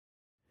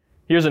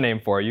Here's a name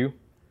for you,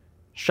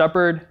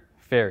 Shepard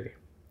Fairey.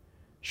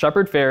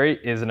 Shepard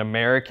Fairey is an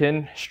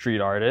American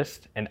street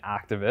artist and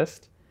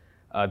activist.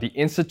 The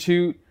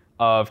Institute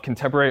of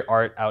Contemporary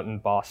Art out in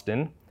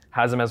Boston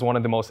has him as one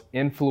of the most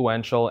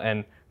influential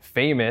and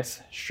famous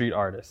street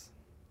artists.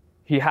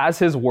 He has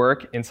his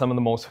work in some of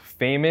the most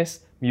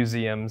famous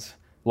museums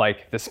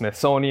like the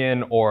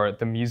Smithsonian or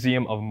the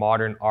Museum of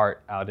Modern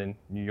Art out in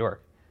New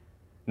York.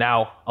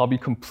 Now, I'll be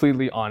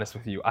completely honest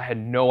with you. I had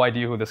no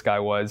idea who this guy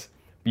was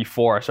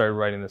before I started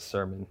writing this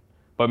sermon.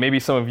 But maybe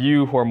some of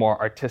you who are more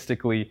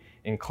artistically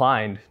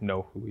inclined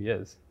know who he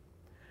is.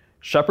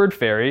 Shepard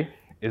Fairey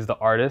is the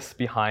artist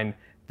behind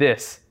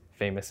this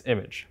famous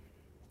image.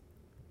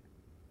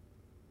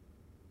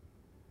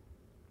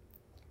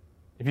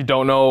 If you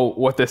don't know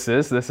what this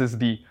is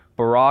the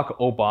Barack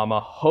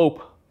Obama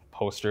Hope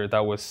poster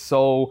that was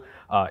so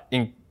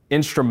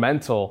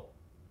instrumental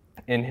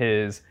in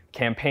his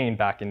campaign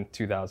back in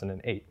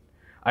 2008.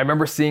 I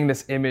remember seeing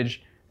this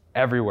image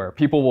everywhere.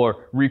 People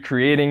were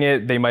recreating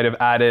it. They might have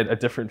added a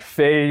different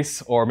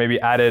face or maybe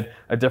added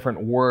a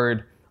different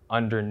word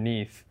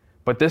underneath.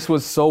 But this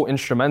was so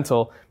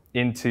instrumental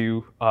in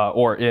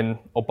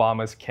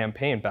Obama's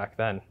campaign back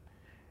then.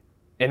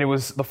 And it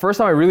was the first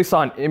time I really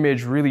saw an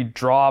image really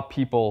draw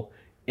people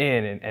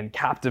in and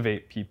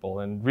captivate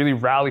people and really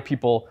rally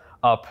people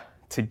up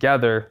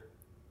together.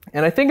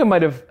 And I think it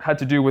might have had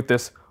to do with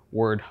this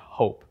word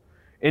hope.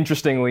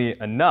 Interestingly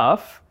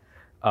enough,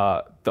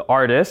 the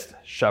artist,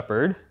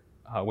 Shepard,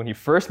 when he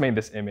first made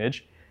this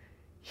image,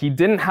 he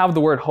didn't have the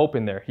word hope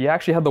in there. He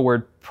actually had the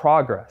word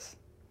progress.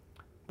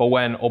 But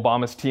when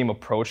Obama's team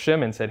approached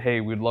him and said,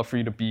 hey, we'd love for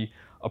you to be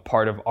a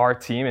part of our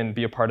team and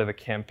be a part of the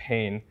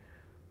campaign,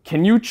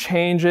 can you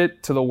change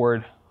it to the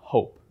word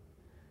hope?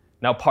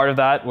 Now, part of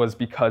that was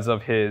because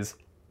of his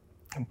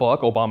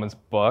book, Obama's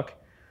book.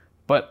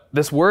 But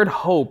this word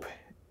hope,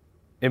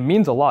 it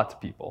means a lot to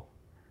people,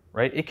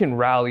 right? It can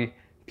rally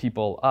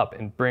people up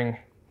and bring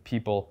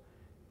people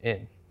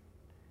in.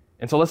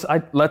 And so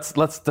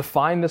let's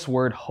define this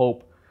word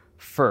hope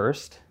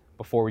first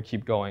before we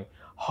keep going.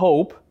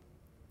 Hope,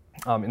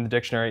 in the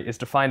dictionary, is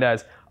defined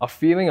as a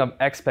feeling of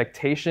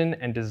expectation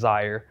and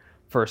desire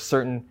for a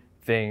certain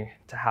thing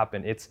to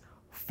happen. It's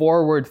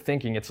forward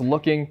thinking. It's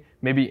looking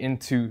maybe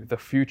into the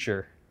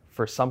future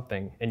for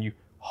something, and you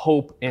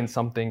hope in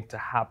something to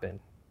happen.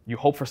 You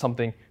hope for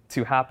something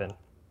to happen.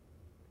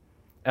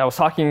 And I was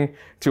talking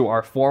to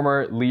our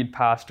former lead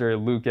pastor,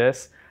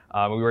 Lucas.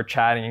 We were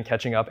chatting and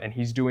catching up, and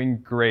he's doing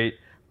great,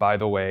 by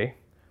the way.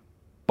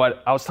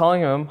 But I was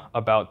telling him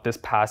about this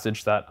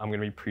passage that I'm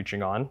going to be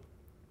preaching on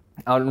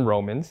out in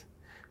Romans.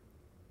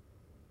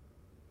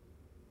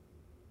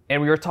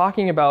 And we were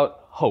talking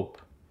about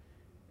hope.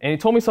 And he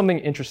told me something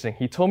interesting.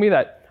 He told me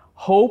that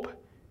hope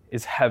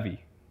is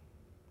heavy.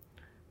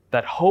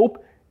 That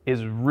hope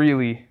is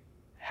really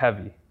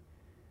heavy.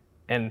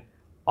 And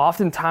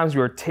oftentimes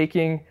we are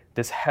taking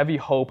this heavy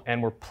hope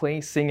and we're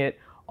placing it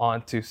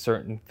onto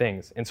certain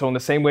things. And so in the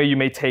same way you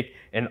may take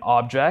an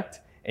object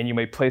and you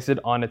may place it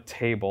on a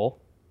table,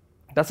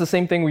 that's the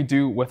same thing we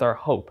do with our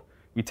hope.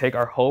 We take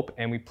our hope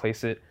and we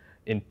place it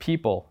in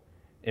people,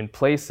 in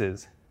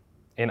places,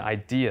 in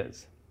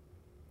ideas.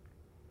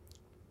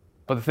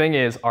 But the thing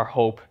is, our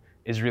hope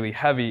is really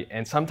heavy,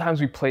 and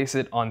sometimes we place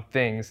it on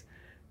things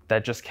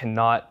that just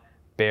cannot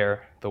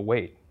bear the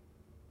weight,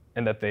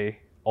 and that they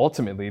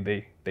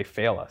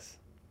fail us.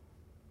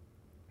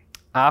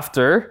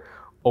 After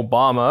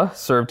Obama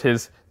served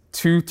his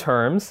 2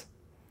 terms,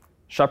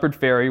 Shepard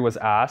Fairey was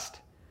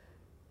asked,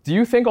 "Do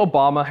you think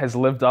Obama has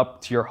lived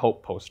up to your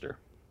hope poster?"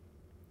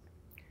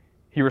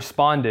 He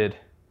responded,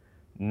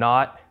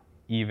 "Not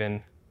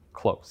even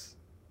close."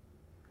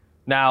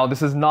 Now,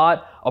 this is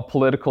not a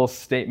political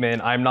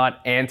statement. I'm not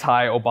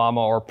anti-Obama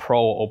or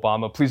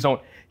pro-Obama. Please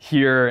don't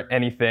hear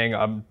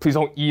anything. Please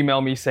don't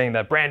email me saying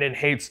that Brandon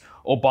hates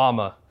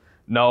Obama.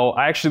 No,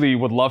 I actually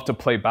would love to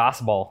play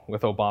basketball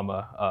with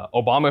Obama.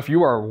 Obama, if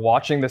you are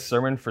watching this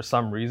sermon for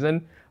some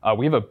reason,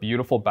 we have a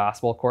beautiful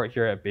basketball court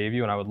here at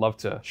Bayview, and I would love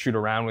to shoot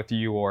around with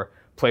you or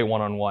play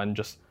one-on-one.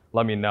 Just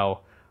let me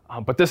know.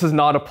 But this is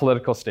not a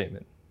political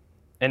statement.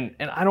 And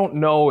I don't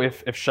know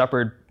if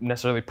Shepard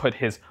necessarily put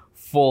his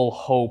full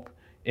hope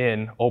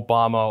in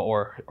Obama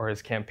or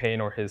his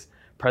campaign or his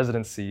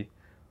presidency.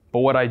 But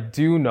what I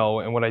do know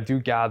and what I do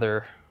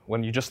gather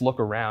when you just look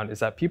around is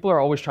that people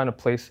are always trying to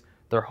place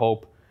their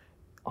hope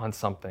on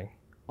something,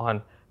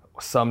 on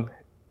some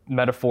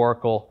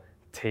metaphorical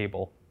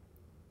table.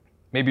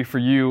 Maybe for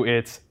you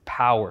it's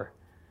power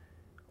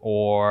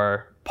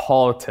or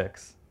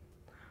politics,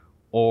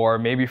 or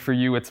maybe for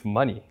you it's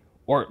money,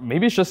 or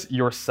maybe it's just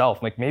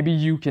yourself. Like maybe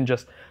you can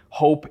just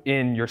hope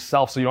in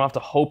yourself so you don't have to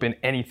hope in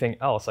anything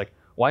else. Like,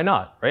 why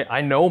not, right?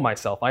 I know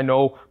myself. I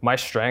know my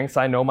strengths.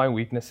 I know my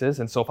weaknesses.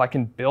 And so if I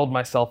can build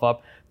myself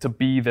up to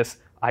be this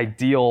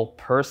ideal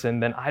person,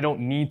 then I don't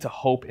need to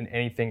hope in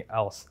anything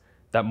else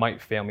that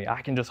might fail me.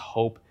 I can just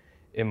hope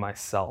in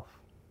myself.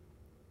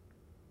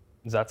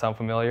 Does that sound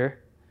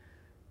familiar?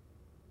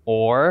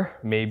 Or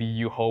maybe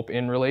you hope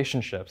in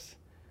relationships,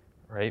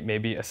 right?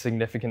 Maybe a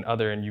significant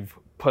other, and you've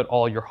put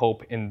all your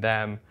hope in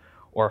them,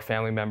 or a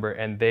family member,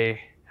 and they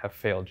have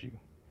failed you.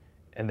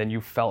 And then you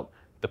felt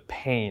the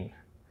pain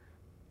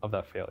of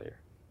that failure.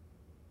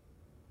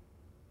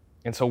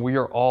 And so we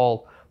are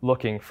all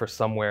looking for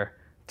somewhere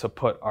to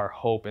put our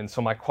hope. And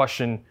so my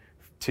question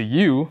to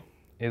you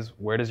is,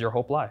 where does your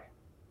hope lie?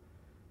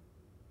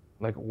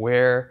 Like,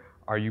 where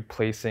are you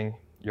placing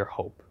your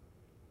hope?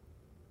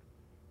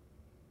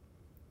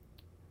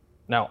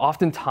 Now,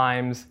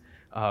 oftentimes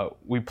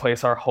we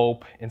place our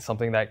hope in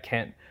something that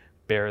can't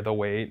bear the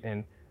weight,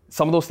 and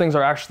some of those things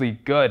are actually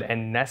good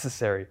and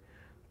necessary.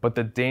 But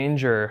the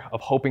danger of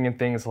hoping in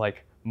things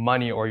like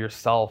money or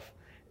yourself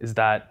is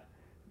that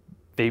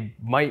they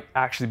might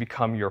actually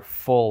become your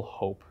full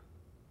hope.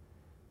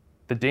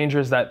 The danger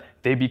is that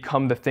they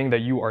become the thing that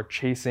you are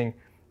chasing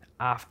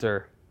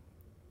after.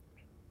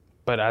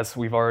 But as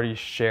we've already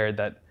shared,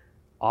 that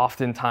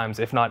oftentimes,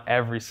 if not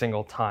every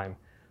single time,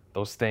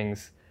 those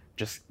things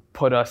just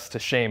put us to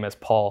shame, as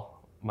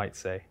Paul might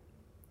say.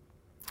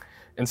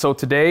 And so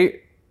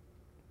today,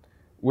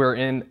 we're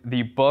in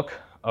the book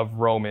of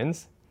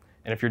Romans.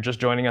 And if you're just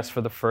joining us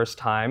for the first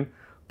time,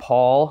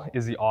 Paul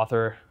is the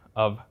author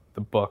of the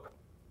book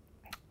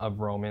of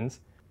Romans.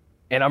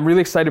 And I'm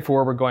really excited for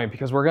where we're going,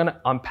 because we're going to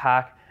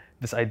unpack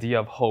this idea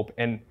of hope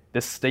and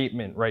this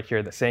statement right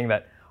here that's saying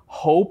that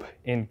hope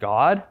in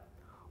God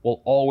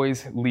will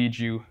always lead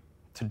you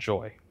to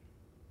joy.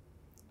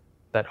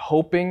 That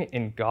hoping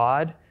in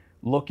God,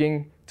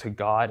 looking to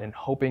God and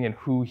hoping in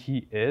who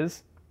He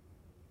is,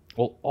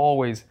 will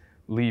always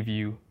leave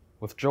you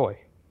with joy.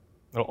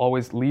 It'll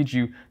always lead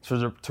you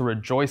to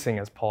rejoicing,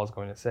 as Paul is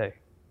going to say.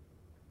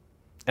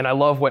 And I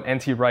love what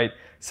N.T. Wright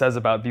says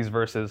about these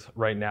verses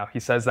right now. He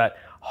says that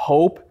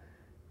hope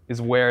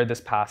is where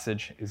this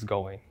passage is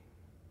going.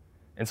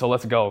 And so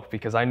let's go,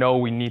 because I know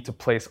we need to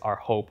place our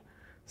hope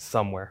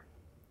somewhere.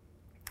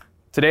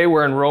 Today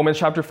we're in Romans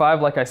chapter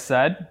 5, like I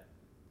said.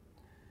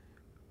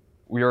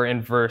 We are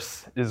in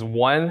verses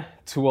 1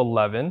 to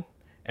 11,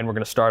 and we're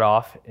going to start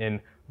off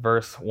in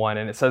verse 1,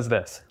 and it says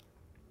this: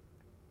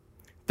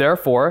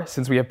 Therefore,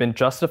 since we have been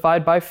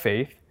justified by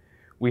faith,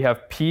 we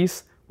have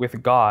peace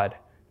with God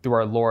through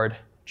our Lord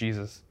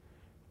Jesus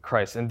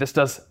Christ. And this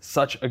does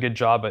such a good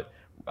job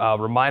at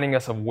reminding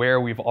us of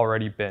where we've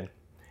already been.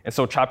 And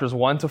so chapters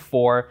 1 to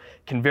 4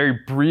 can very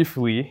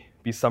briefly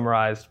be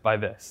summarized by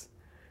this: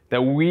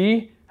 that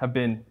we have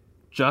been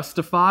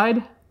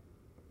justified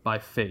by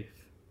faith,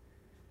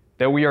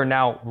 that we are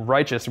now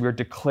righteous, we are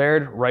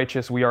declared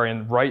righteous, we are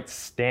in right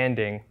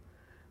standing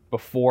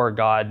before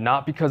God,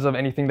 not because of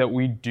anything that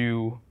we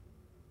do,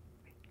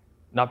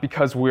 not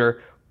because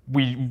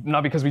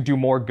we do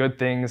more good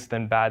things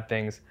than bad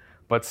things,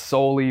 but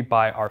solely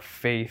by our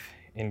faith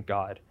in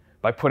God,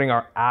 by putting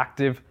our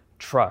active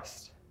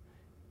trust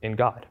in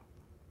God.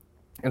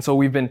 And so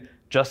we've been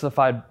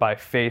justified by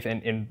faith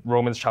in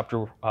Romans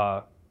chapter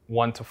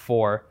 1 to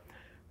 4.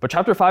 But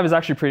chapter 5 is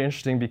actually pretty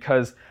interesting,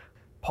 because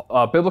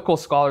biblical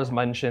scholars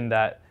mention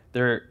that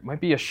there might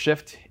be a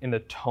shift in the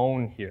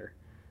tone here.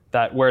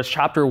 That whereas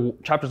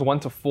chapters 1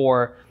 to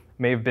 4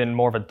 may have been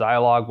more of a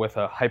dialogue with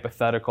a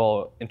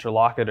hypothetical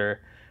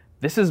interlocutor,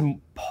 this is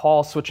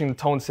Paul switching the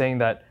tone, saying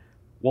that,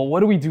 well, what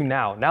do we do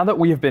now? Now that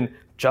we have been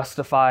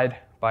justified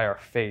by our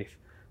faith,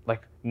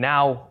 like,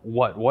 now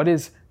what? What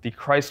is the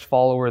Christ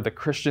follower, the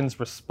Christian's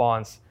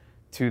response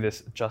to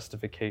this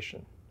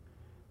justification?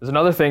 There's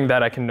another thing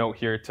that I can note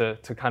here to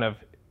kind of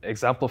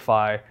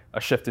exemplify a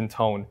shift in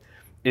tone.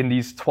 In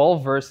these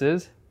 12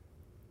 verses,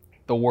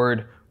 the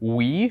word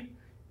we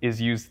is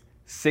used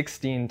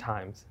 16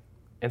 times.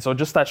 And so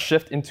just that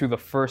shift into the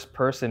first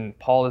person,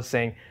 Paul is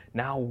saying,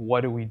 now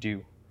what do we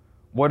do?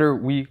 What are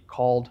we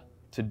called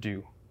to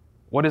do?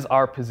 What is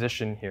our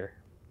position here?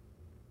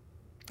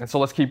 And so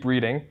let's keep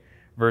reading.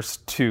 Verse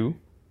 2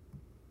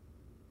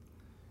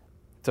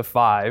 to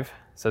 5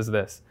 says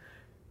this: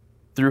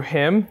 Through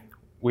him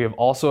we have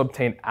also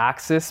obtained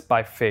access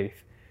by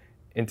faith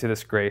into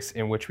this grace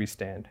in which we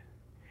stand,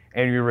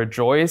 and we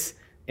rejoice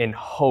in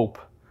hope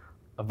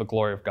of the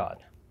glory of God.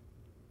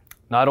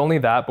 Not only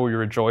that, but we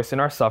rejoice in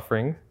our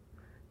suffering,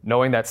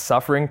 knowing that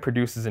suffering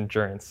produces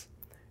endurance,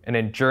 and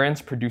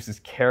endurance produces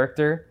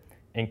character,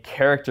 and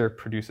character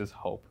produces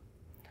hope.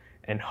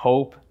 And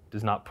hope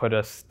does not put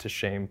us to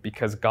shame,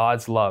 because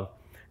God's love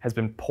has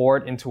been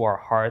poured into our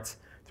hearts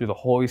through the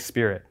Holy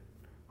Spirit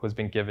who has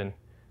been given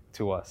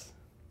to us.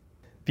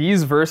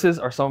 These verses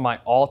are some of my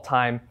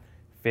all-time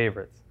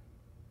favorites.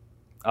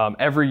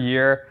 Every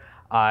year,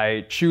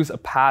 I choose a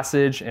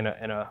passage and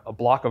a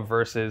block of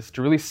verses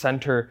to really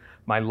center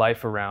my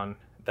life around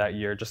that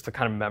year, just to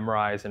kind of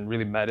memorize and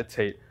really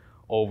meditate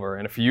over.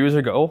 And a few years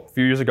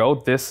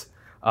ago, this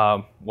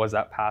was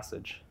that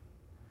passage.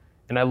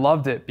 And I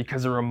loved it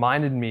because it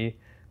reminded me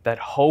that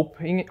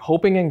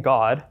hoping in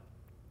God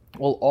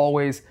will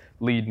always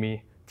lead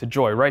me to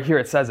joy. Right here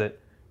it says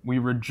it. We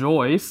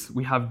rejoice,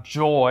 we have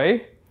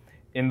joy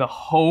in the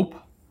hope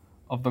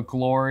of the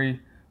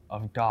glory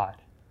of God.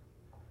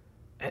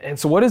 And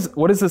so what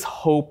is this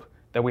hope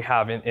that we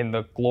have in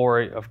the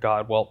glory of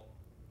God? Well,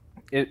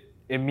 it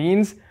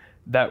means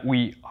that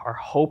we are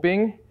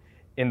hoping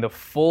in the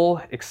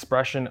full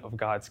expression of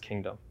God's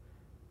kingdom,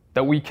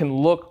 that we can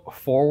look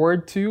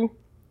forward to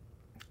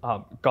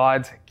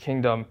God's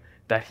kingdom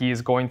that he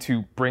is going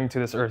to bring to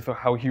this earth,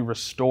 how he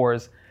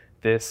restores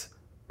this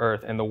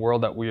earth and the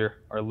world that we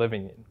are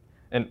living in.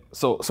 And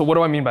so what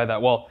do I mean by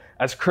that? Well,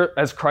 as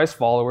Christ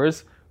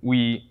followers,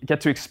 we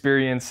get to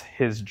experience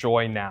his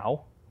joy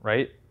now,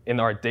 right? In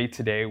our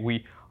day-to-day,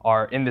 we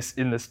are in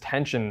this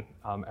tension,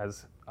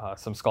 as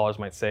some scholars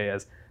might say,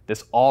 as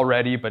this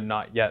already but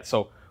not yet.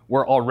 So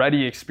we're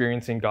already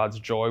experiencing God's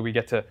joy. We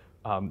get to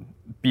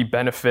be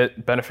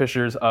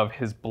beneficiaries of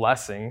his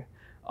blessing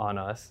on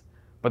us.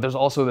 But there's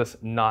also this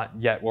not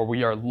yet, where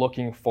we are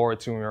looking forward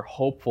to and we are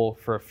hopeful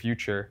for a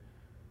future,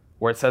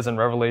 where it says in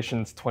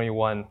Revelations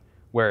 21,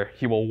 where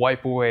he will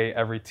wipe away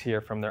every tear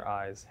from their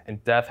eyes,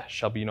 and death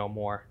shall be no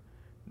more.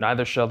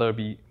 Neither shall there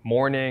be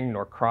mourning,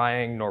 nor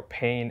crying, nor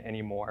pain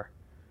anymore,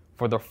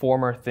 for the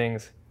former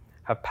things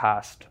have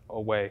passed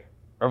away.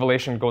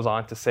 Revelation goes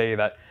on to say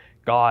that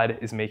God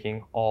is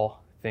making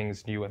all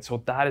things new. And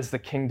so that is the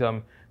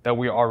kingdom that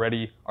we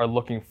already are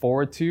looking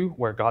forward to,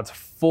 where God's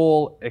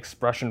full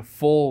expression,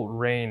 full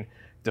reign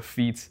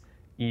defeats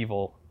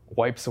evil,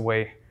 wipes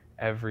away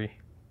every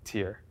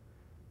tear.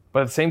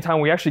 But at the same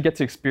time, we actually get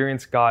to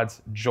experience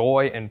God's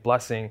joy and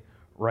blessing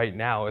right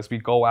now as we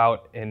go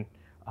out and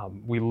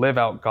we live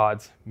out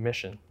God's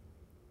mission.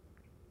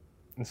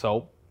 And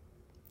so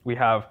we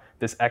have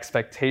this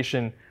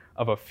expectation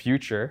of a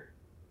future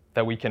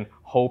that we can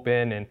hope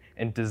in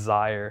and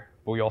desire,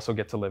 but we also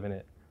get to live in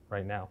it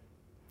right now.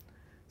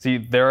 See,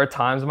 there are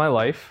times in my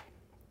life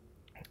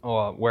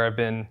where I've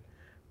been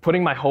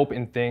putting my hope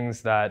in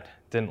things that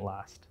didn't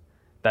last,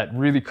 that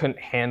really couldn't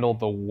handle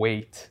the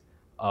weight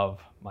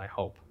of my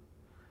hope.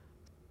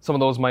 Some of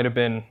those might have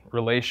been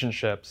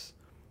relationships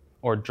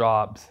or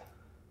jobs,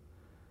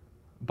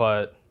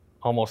 but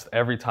almost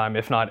every time,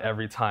 if not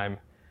every time,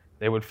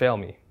 they would fail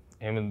me.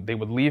 And they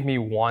would leave me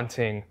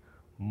wanting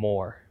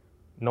more,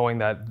 knowing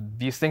that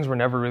these things were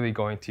never really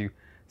going to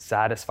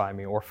satisfy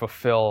me or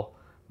fulfill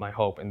my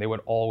hope, and they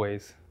would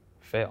always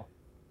fail.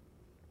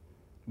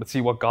 But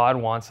see, what God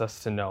wants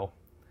us to know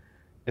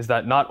is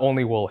that not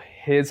only will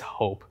his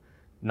hope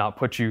not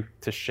put you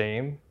to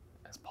shame,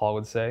 as Paul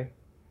would say,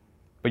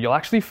 but you'll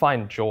actually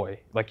find joy.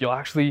 Like, you'll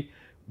actually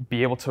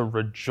be able to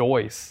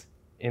rejoice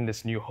in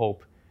this new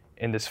hope,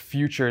 in this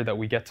future that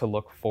we get to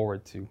look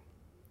forward to.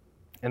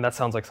 And that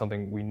sounds like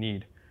something we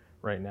need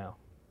right now.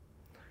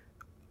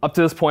 Up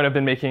to this point, I've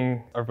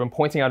been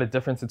pointing out a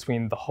difference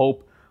between the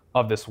hope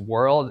of this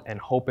world and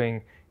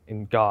hoping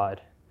in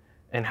God,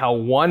 and how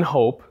one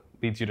hope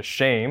leads you to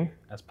shame,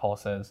 as Paul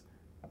says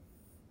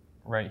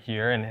right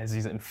here, and as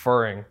he's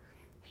inferring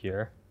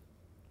here.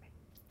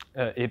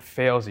 It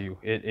fails you.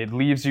 It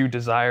leaves you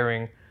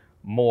desiring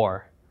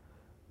more.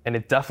 And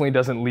it definitely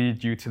doesn't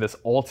lead you to this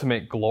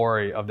ultimate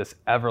glory of this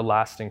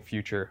everlasting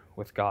future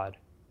with God.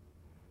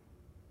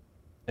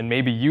 And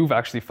maybe you've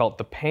actually felt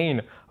the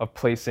pain of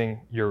placing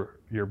your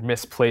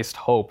misplaced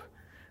hope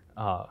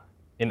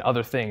in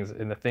other things,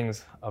 in the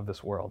things of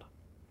this world.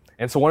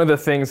 And so one of the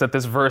things that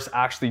this verse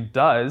actually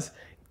does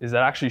is it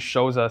actually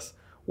shows us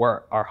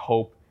where our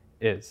hope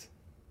is,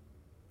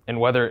 and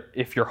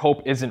if your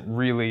hope isn't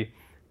really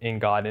in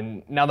God.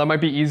 And now that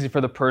might be easy for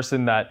the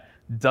person that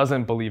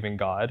doesn't believe in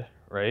God,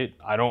 right?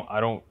 I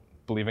don't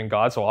believe in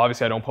God, so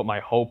obviously I don't put my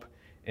hope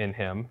in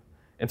him.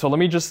 And so let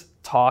me just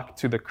talk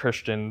to the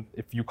Christian.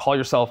 If you call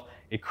yourself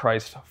a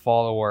Christ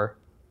follower,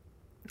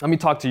 let me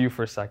talk to you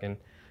for a second,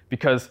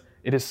 because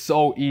it is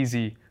so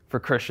easy for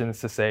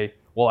Christians to say,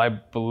 well, I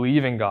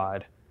believe in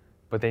God,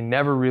 but they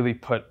never really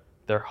put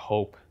their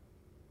hope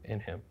in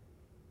him.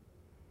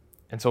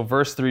 And so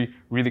verse 3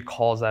 really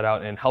calls that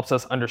out and helps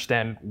us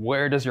understand,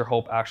 where does your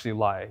hope actually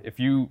lie? If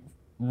you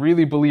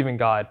really believe in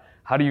God,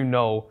 how do you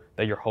know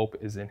that your hope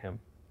is in him?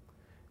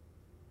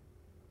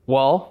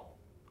 Well,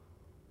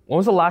 when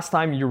was the last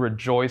time you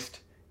rejoiced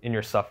in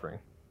your suffering?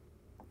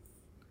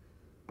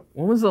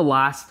 When was the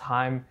last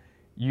time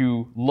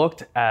you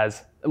looked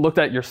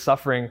at your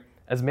suffering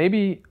as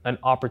maybe an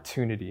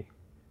opportunity?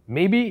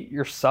 Maybe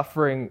your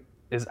suffering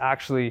is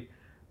actually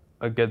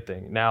a good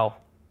thing. Now,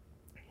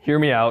 hear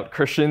me out.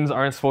 Christians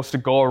aren't supposed to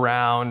go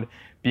around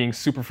being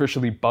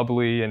superficially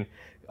bubbly, and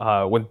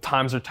when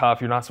times are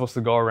tough, you're not supposed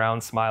to go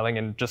around smiling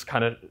and just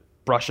kind of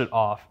brush it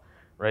off,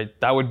 right?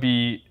 That would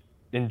be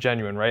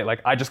ingenuine, right?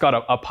 Like, I just got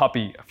a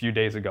puppy a few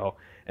days ago,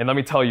 and let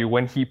me tell you,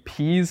 when he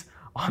pees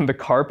on the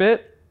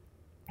carpet,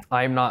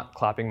 I'm not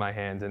clapping my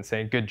hands and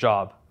saying, good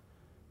job,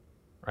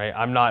 right?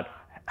 I'm not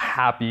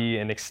happy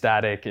and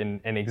ecstatic and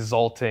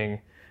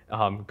exalting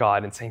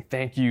God and saying,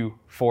 thank you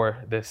for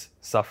this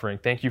suffering.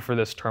 Thank you for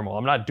this turmoil.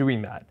 I'm not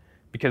doing that,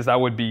 because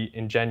that would be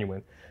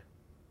ingenuine.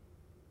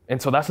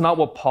 And so that's not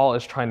what Paul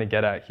is trying to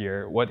get at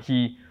here. What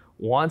he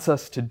wants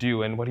us to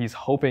do, and what he's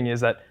hoping,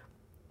 is that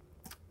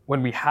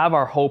when we have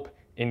our hope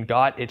in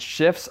God, it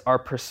shifts our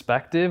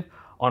perspective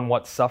on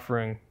what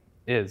suffering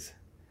is.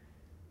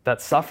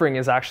 That suffering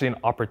is actually an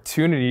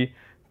opportunity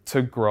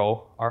to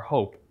grow our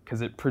hope,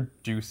 because it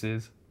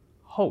produces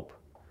hope.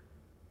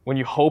 When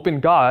you hope in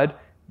God,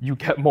 you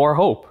get more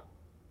hope,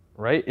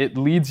 right? It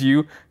leads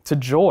you to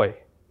joy,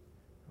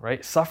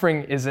 right?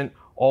 Suffering isn't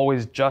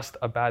always just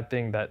a bad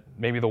thing that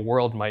maybe the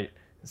world might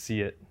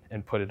see it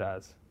and put it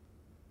as.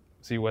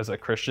 See, as a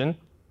Christian,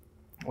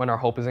 when our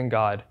hope is in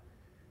God,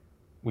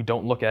 we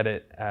don't look at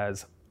it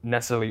as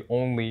necessarily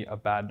only a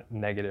bad,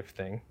 negative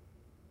thing.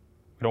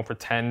 We don't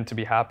pretend to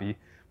be happy,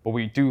 but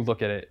we do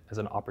look at it as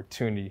an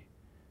opportunity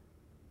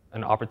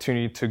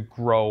to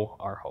grow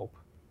our hope.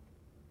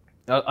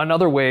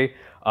 Another way,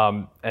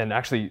 and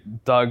actually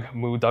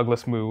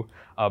Douglas Moo,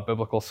 a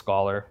biblical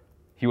scholar,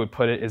 he would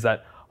put it is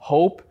that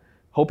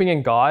hoping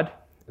in God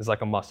is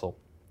like a muscle.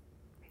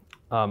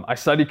 I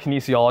studied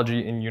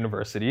kinesiology in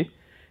university,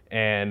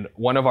 and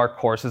one of our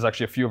courses,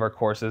 actually a few of our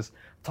courses,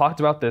 talked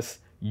about this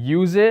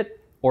use it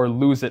or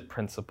lose it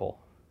principle.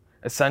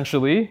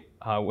 Essentially,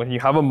 when you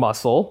have a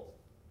muscle,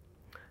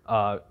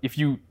 if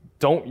you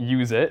don't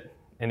use it,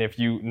 and if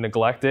you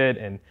neglect it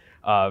and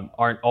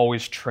aren't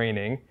always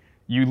training,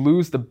 you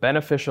lose the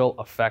beneficial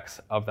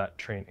effects of that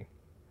training.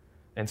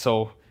 And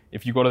so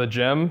if you go to the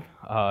gym,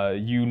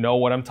 you know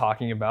what I'm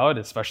talking about,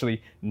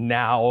 especially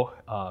now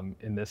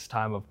in this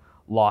time of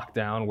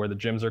lockdown where the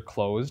gyms are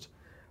closed.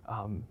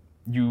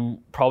 You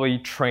probably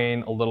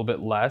train a little bit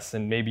less,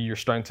 and maybe you're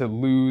starting to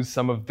lose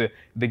some of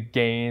the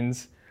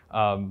gains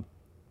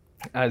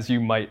as you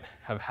might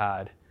have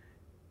had.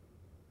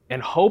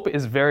 And hope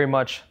is very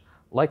much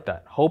like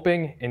that.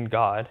 Hoping in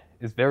God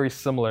is very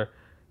similar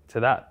to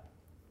that.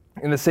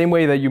 In the same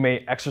way that you may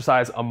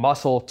exercise a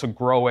muscle to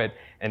grow it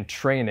and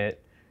train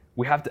it,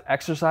 we have to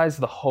exercise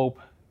the hope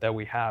that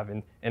we have.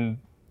 And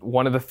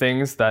one of the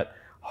things that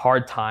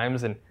hard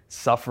times and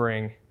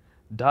suffering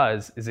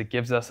does is it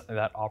gives us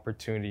that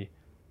opportunity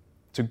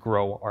to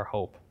grow our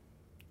hope.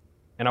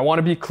 And I want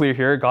to be clear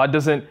here, God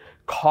doesn't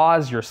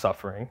cause your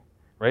suffering,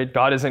 right?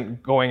 God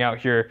isn't going out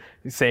here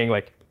saying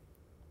like,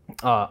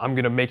 I'm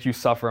going to make you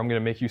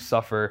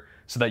suffer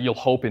so that you'll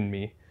hope in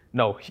me.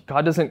 No,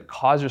 God doesn't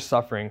cause your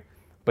suffering,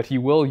 but he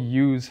will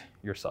use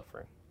your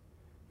suffering.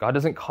 God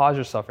doesn't cause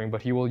your suffering,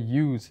 but he will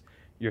use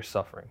your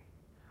suffering.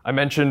 I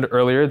mentioned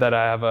earlier that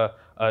I have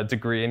a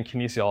degree in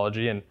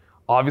kinesiology, and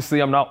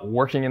obviously I'm not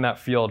working in that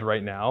field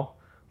right now,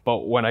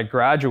 but when I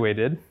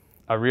graduated,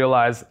 I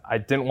realized I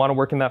didn't want to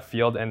work in that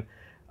field, and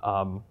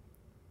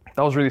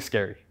that was really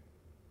scary,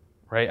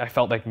 right? I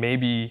felt like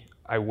maybe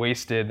I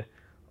wasted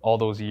all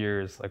those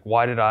years. Like,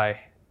 why did I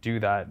do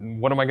that?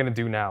 And what am I going to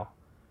do now?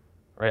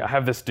 Right? I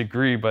have this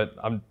degree, but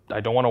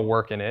I don't want to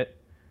work in it.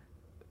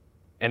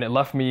 And it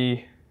left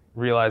me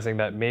realizing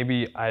that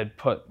maybe I had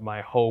put my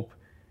hope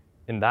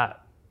in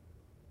that,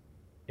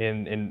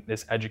 in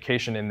this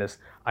education, in this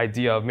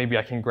idea of maybe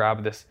I can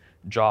grab this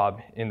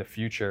job in the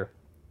future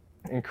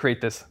and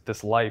create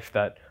this life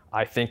that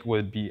I think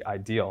would be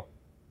ideal.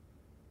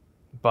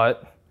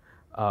 But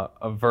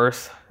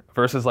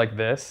verses like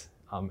this,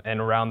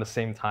 and around the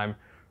same time,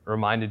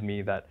 reminded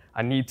me that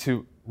I need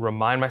to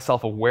remind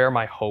myself of where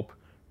my hope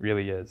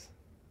really is.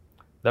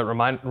 That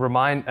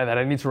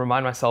I need to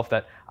remind myself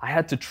that I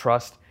had to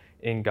trust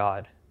in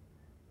God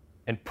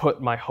and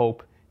put my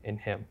hope in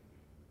him.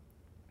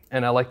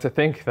 And I like to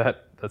think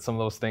that some of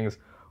those things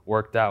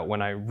worked out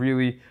when I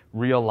really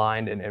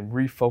realigned and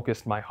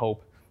refocused my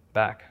hope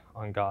back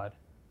on God.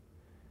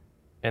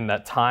 In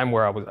that time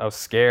where I was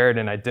scared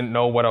and I didn't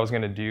know what I was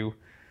going to do,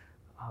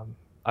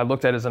 I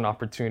looked at it as an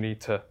opportunity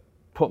to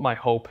put my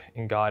hope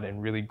in God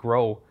and really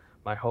grow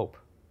my hope.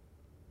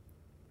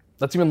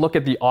 Let's even look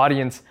at the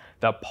audience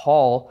that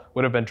Paul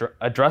would have been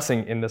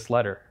addressing in this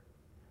letter,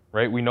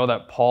 right? We know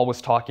that Paul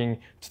was talking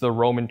to the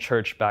Roman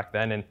church back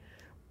then, and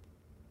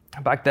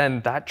back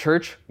then that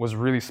church was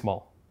really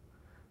small.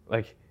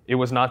 Like, it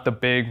was not the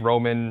big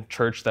Roman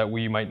church that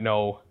we might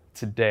know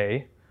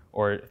today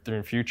or in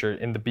the future.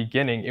 In the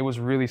beginning, it was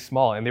really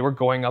small, and they were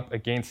going up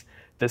against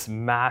this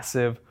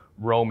massive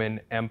Roman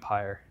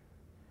Empire.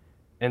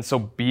 And so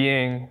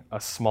being a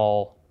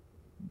small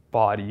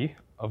body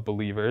of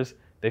believers,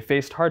 they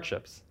faced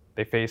hardships.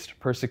 They faced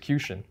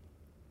persecution.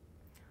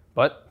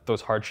 But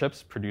those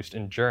hardships produced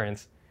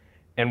endurance.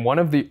 And one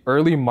of the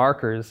early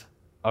markers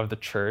of the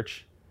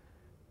church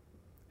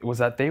was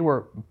that they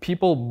were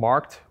people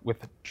marked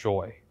with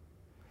joy.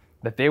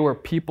 That they were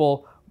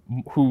people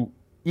who,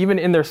 even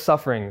in their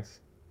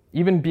sufferings,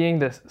 even being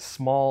this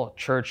small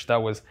church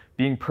that was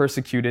being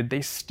persecuted,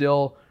 they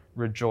still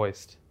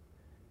rejoiced.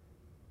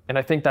 And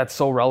I think that's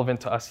so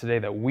relevant to us today,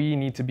 that we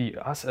need to be,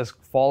 us as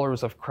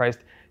followers of Christ,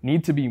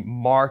 need to be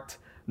marked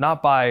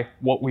not by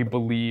what we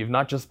believe,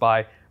 not just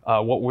by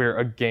what we're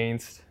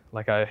against,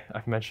 like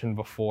I've mentioned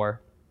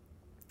before,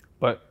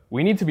 but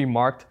we need to be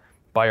marked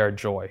by our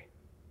joy.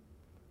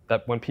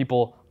 That when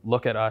people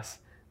look at us,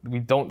 we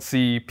don't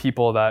see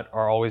people that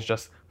are always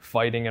just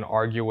fighting and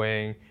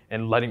arguing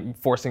and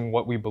forcing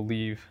what we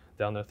believe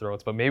down their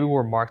throats, but maybe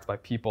we're marked by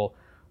people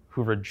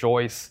who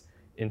rejoice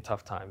in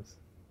tough times,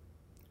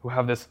 who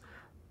have this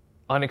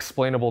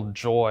unexplainable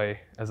joy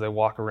as they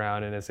walk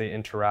around and as they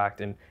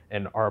interact and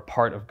are a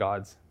part of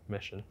God's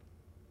mission.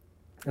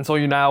 And so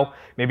you now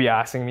may be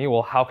asking me,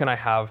 well, how can I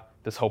have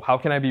this hope? How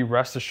can I be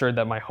rest assured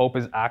that my hope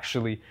is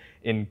actually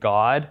in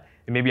God?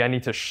 And maybe I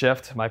need to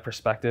shift my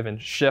perspective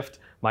and shift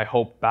my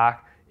hope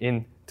back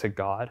into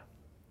God.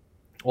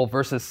 Well,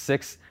 verses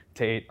 6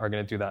 to 8 are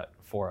going to do that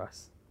for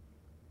us.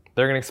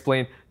 They're going to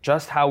explain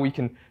just how we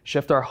can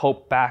shift our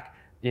hope back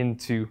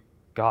into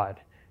God.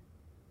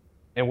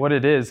 And what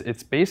it is,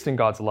 it's based in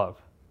God's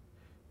love.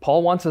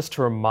 Paul wants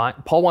to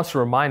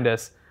remind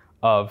us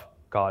of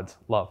God's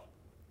love.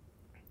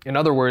 In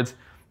other words,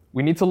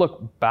 we need to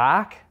look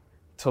back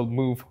to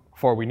move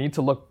forward. We need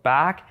to look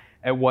back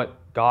at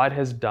what God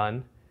has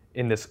done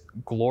in this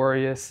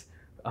glorious,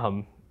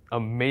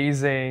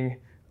 amazing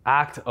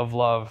act of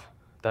love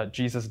that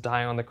Jesus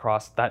dying on the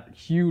cross, that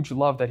huge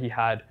love that he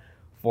had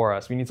for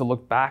us. We need to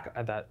look back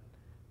at that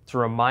to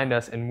remind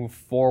us and move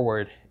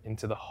forward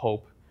into the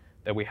hope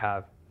that we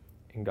have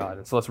in God.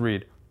 And so let's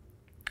read.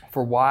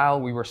 For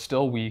while we were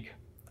still weak,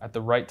 at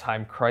the right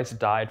time, Christ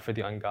died for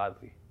the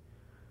ungodly.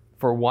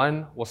 For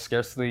one will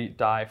scarcely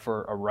die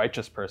for a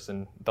righteous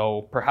person,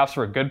 though perhaps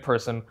for a good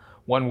person,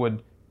 one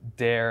would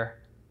dare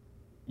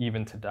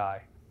even to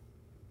die.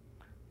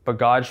 But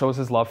God shows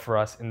his love for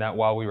us in that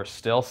while we were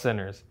still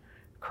sinners,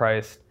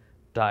 Christ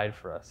died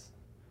for us.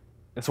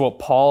 And so what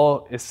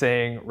Paul is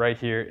saying right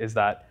here is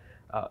that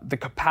the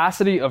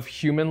capacity of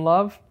human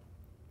love,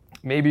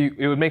 maybe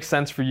it would make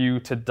sense for you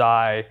to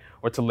die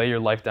or to lay your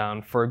life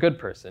down for a good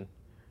person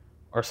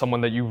or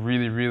someone that you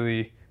really,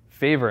 really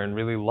favor and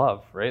really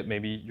love, right?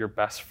 Maybe your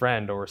best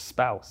friend or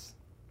spouse.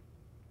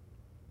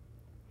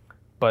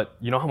 But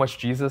you know how much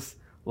Jesus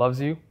loves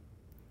you?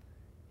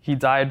 He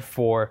died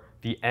for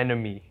the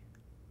enemy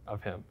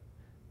of him,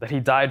 that he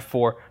died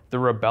for the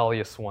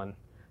rebellious one,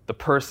 the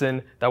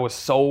person that was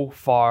so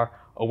far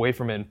away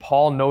from it. And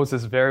Paul knows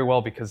this very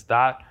well because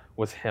that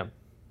was him.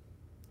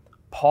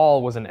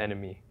 Paul was an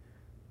enemy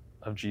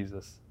of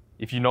Jesus.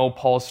 If you know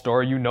Paul's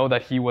story, you know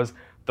that he was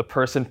the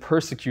person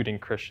persecuting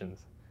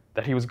Christians,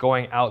 that he was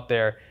going out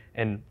there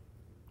and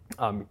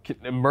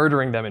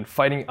murdering them and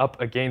fighting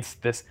up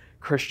against this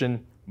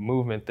Christian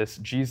movement, this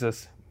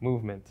Jesus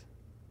movement.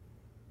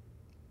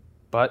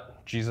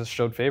 But Jesus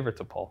showed favor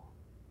to Paul,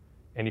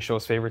 and he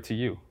shows favor to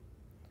you.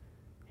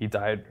 He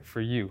died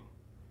for you.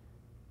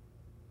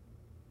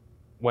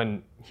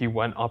 When he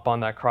went up on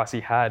that cross,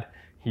 he had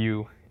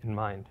you in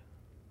mind.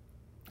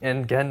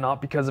 And again,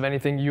 not because of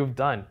anything you've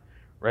done,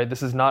 right?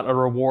 This is not a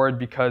reward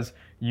because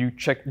you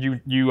checked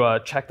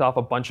off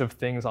a bunch of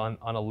things on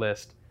a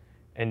list,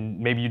 and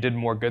maybe you did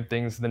more good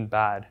things than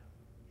bad.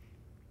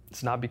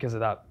 It's not because of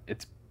that.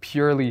 It's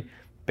purely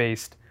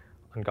based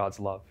on God's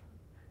love.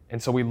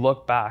 And so we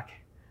look back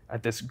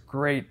at this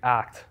great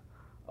act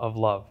of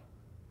love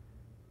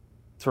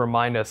to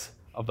remind us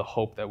of the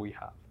hope that we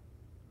have.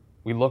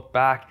 We look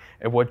back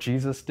at what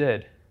Jesus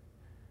did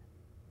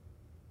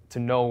to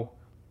know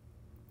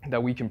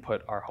that we can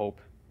put our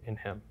hope in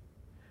him.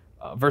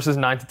 Verses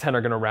 9 to 10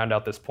 are going to round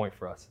out this point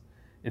for us.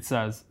 It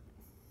says,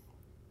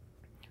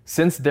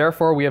 "Since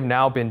therefore we have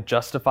now been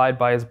justified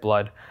by his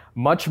blood,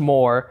 much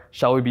more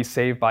shall we be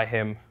saved by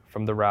him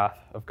from the wrath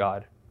of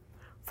God.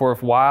 For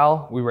if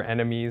while we were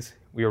enemies,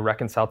 we were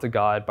reconciled to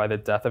God by the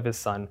death of his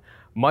Son,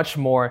 much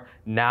more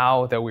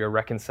now that we are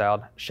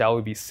reconciled, shall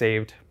we be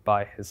saved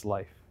by his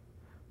life.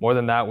 More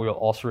than that, we will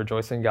also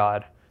rejoice in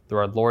God through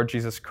our Lord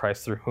Jesus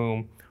Christ, through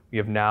whom we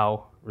have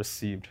now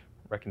received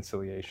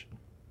reconciliation."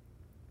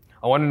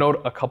 I want to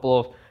note a couple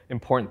of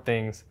important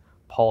things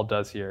Paul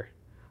does here.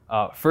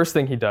 First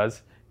thing he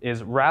does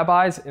is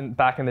rabbis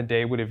back in the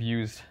day would have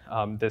used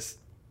this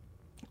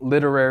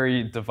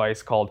literary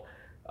device called,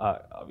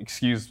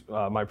 excuse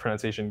my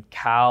pronunciation,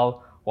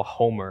 kal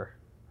wahomer.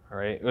 All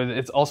right,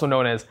 it's also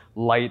known as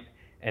light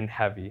and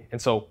heavy.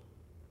 And so,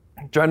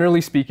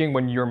 generally speaking,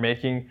 when you're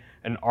making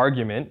an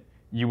argument,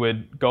 you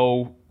would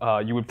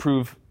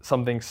prove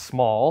something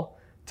small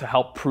to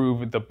help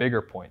prove the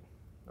bigger point.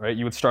 Right?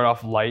 You would start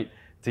off light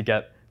to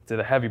get to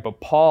the heavy. But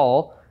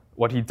Paul,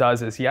 what he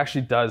does is he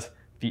actually does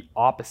the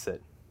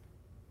opposite.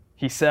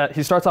 He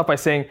starts off by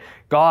saying,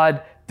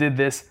 God did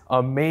this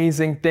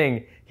amazing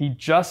thing. He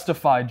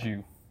justified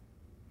you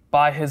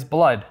by his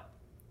blood.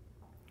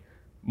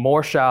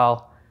 More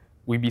shall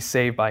we be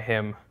saved by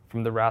him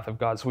from the wrath of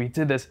God. So he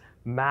did this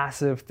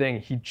massive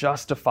thing. He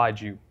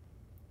justified you.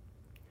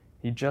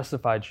 He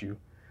justified you.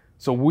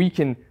 So we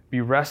can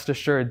be rest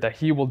assured that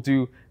he will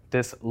do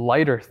this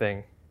lighter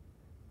thing.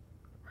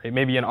 Right?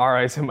 Maybe in our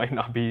eyes it might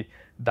not be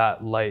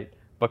that light,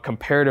 but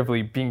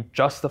comparatively, being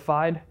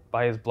justified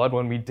by his blood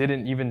when we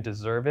didn't even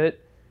deserve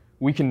it,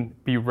 we can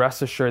be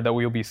rest assured that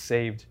we will be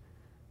saved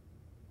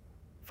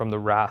from the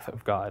wrath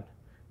of God.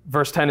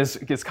 Verse 10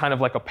 is kind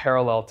of like a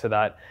parallel to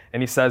that.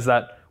 And he says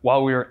that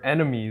while we were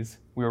enemies,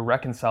 we were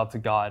reconciled to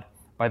God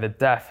by the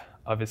death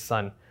of his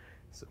Son.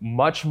 So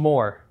much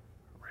more,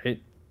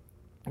 right?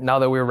 Now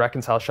that we are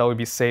reconciled, shall we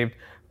be saved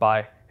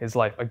by his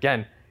life.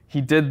 Again,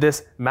 he did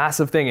this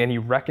massive thing and he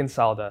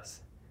reconciled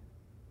us,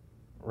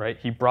 right?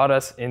 He brought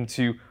us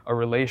into a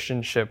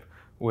relationship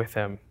with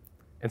him.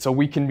 And so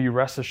we can be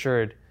rest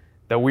assured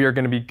that we are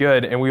going to be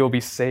good and we will be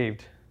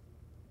saved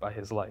by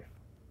his life.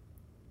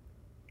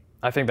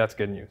 I think that's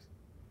good news.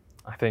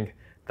 I think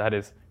that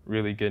is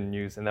really good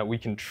news, and that we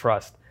can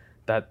trust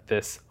that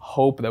this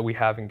hope that we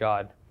have in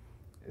God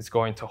is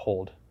going to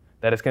hold,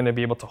 that it's going to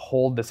be able to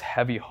hold this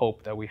heavy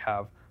hope that we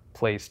have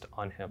placed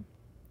on him.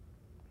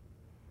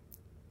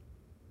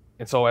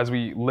 And so as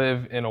we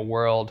live in a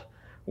world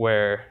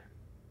where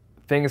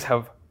things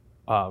have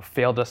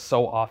failed us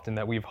so often,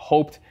 that we've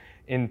hoped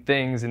in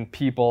things, in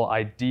people,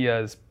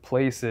 ideas,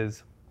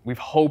 places, we've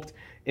hoped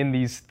in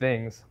these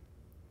things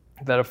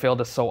that have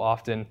failed us so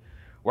often,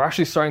 we're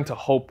actually starting to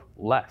hope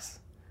less.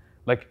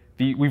 Like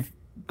we've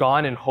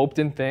gone and hoped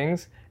in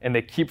things and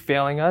they keep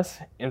failing us,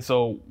 and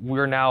so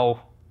we're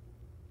now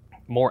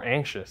more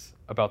anxious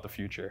about the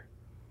future.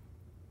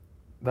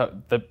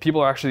 The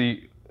people are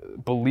actually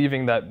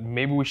believing that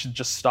maybe we should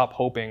just stop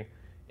hoping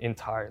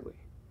entirely.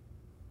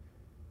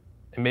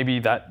 And maybe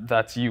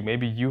that's you.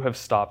 Maybe you have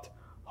stopped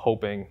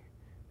hoping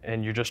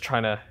and you're just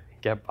trying to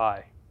get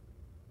by.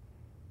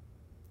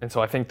 And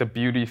so I think the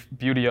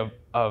beauty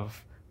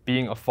of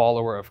being a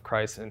follower of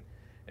Christ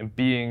and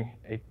being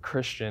a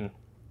Christian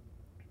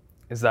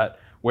is that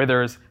where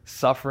there is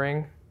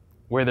suffering,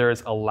 where there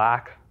is a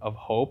lack of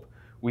hope,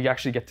 we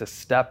actually get to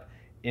step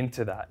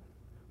into that.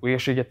 We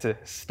actually get to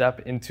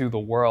step into the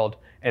world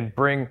and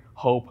bring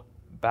hope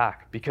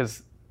back,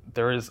 because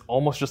there is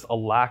almost just a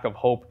lack of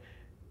hope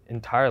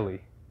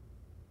entirely.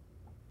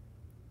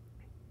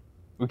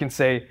 We can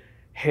say,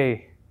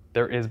 hey,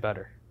 there is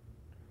better.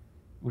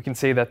 We can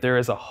say that there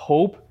is a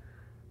hope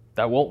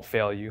that won't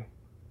fail you,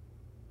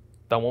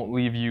 that won't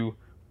leave you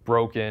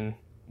broken,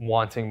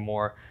 wanting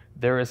more.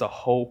 There is a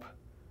hope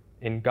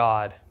in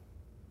God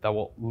that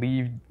will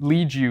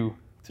lead you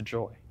to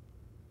joy.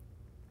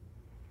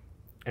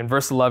 And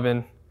verse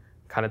 11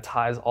 kind of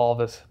ties all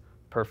this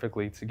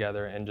perfectly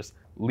together and just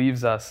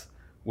leaves us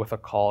with a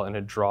call and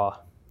a draw.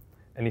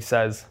 And he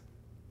says,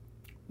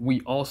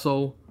 we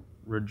also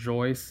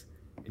rejoice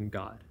in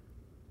God.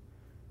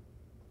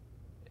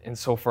 And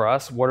so for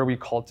us, what are we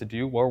called to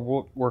do?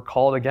 Well, we're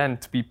called again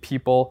to be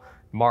people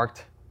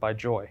marked by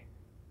joy.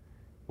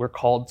 We're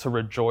called to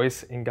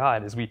rejoice in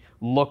God as we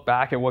look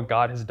back at what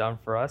God has done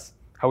for us,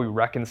 how he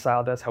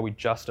reconciled us, how he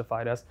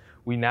justified us.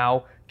 We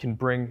now can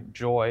bring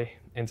joy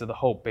into the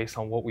hope based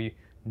on what we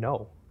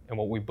know and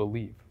what we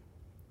believe.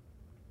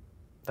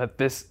 That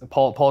this,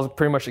 Paul is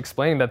pretty much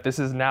explaining that this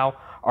is now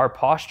our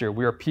posture.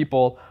 We are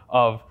people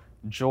of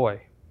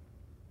joy.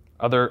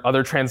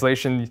 Other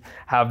translations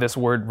have this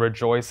word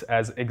rejoice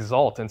as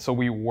exalt, and so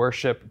we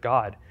worship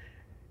God.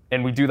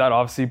 And we do that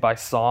obviously by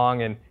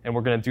song, and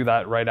we're going to do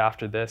that right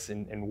after this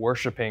in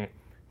worshiping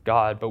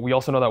God. But we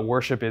also know that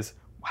worship is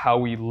how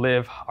we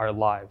live our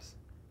lives,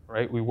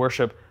 right? We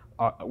worship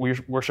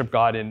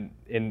God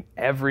in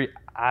every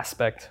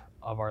aspect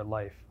of our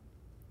life.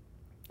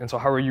 And so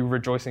how are you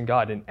rejoicing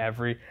God in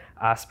every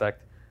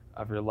aspect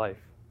of your life?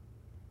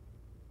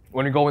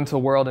 When we go into the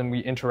world and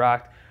we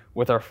interact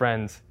with our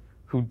friends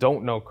who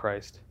don't know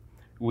Christ,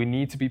 we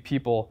need to be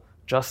people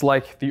just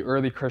like the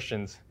early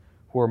Christians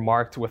who are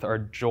marked with our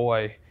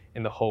joy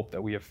in the hope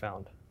that we have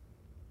found.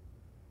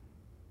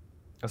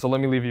 And so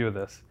let me leave you with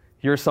this.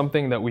 Here's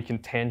something that we can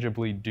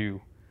tangibly do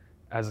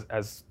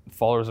as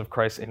followers of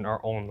Christ in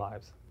our own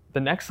lives. The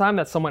next time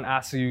that someone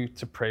asks you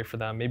to pray for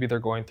them, maybe they're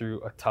going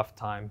through a tough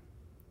time,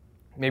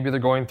 maybe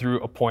they're going through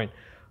a point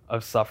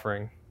of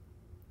suffering,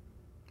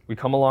 we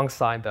come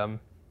alongside them,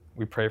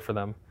 we pray for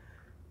them,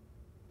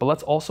 but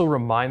let's also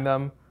remind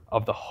them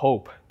of the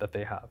hope that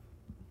they have.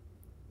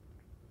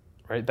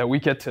 Right? That we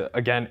get to,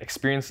 again,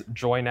 experience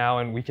joy now,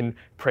 and we can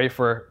pray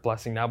for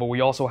blessing now, but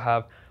we also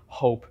have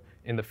hope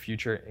in the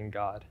future in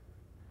God.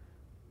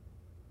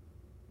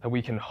 That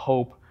we can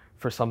hope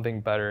for something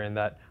better, and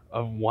that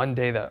of one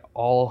day that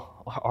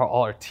all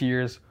our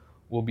tears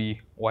will be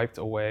wiped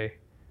away,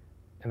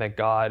 and that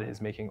God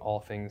is making all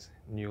things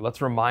new. Let's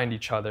remind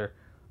each other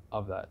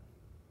of that.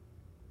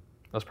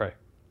 Let's pray.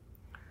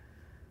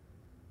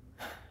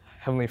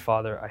 Heavenly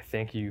Father, I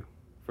thank you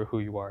for who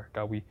you are.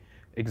 God, we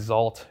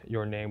exalt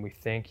your name. We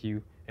thank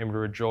you and we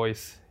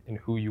rejoice in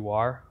who you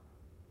are.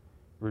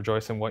 We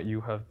rejoice in what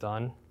you have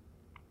done.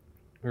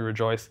 We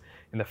rejoice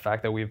in the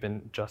fact that we've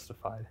been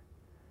justified.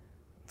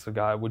 So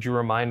God, would you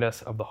remind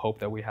us of the hope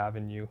that we have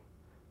in you,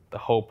 the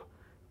hope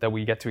that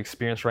we get to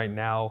experience right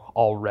now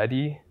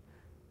already,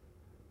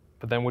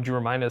 but then would you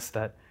remind us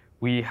that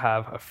we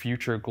have a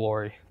future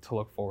glory to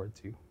look forward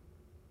to.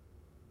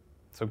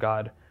 So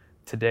God,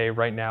 today,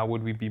 right now,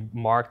 would we be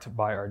marked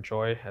by our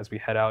joy as we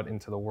head out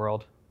into the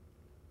world,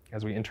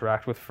 as we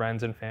interact with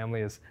friends and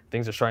family, as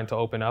things are starting to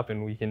open up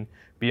and we can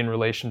be in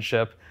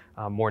relationship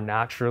more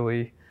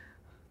naturally.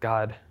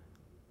 God,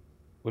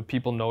 would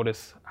people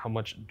notice how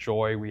much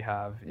joy we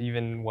have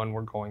even when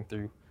we're going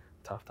through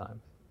tough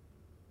times?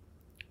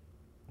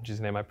 In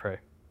Jesus' name I pray.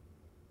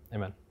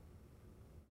 Amen.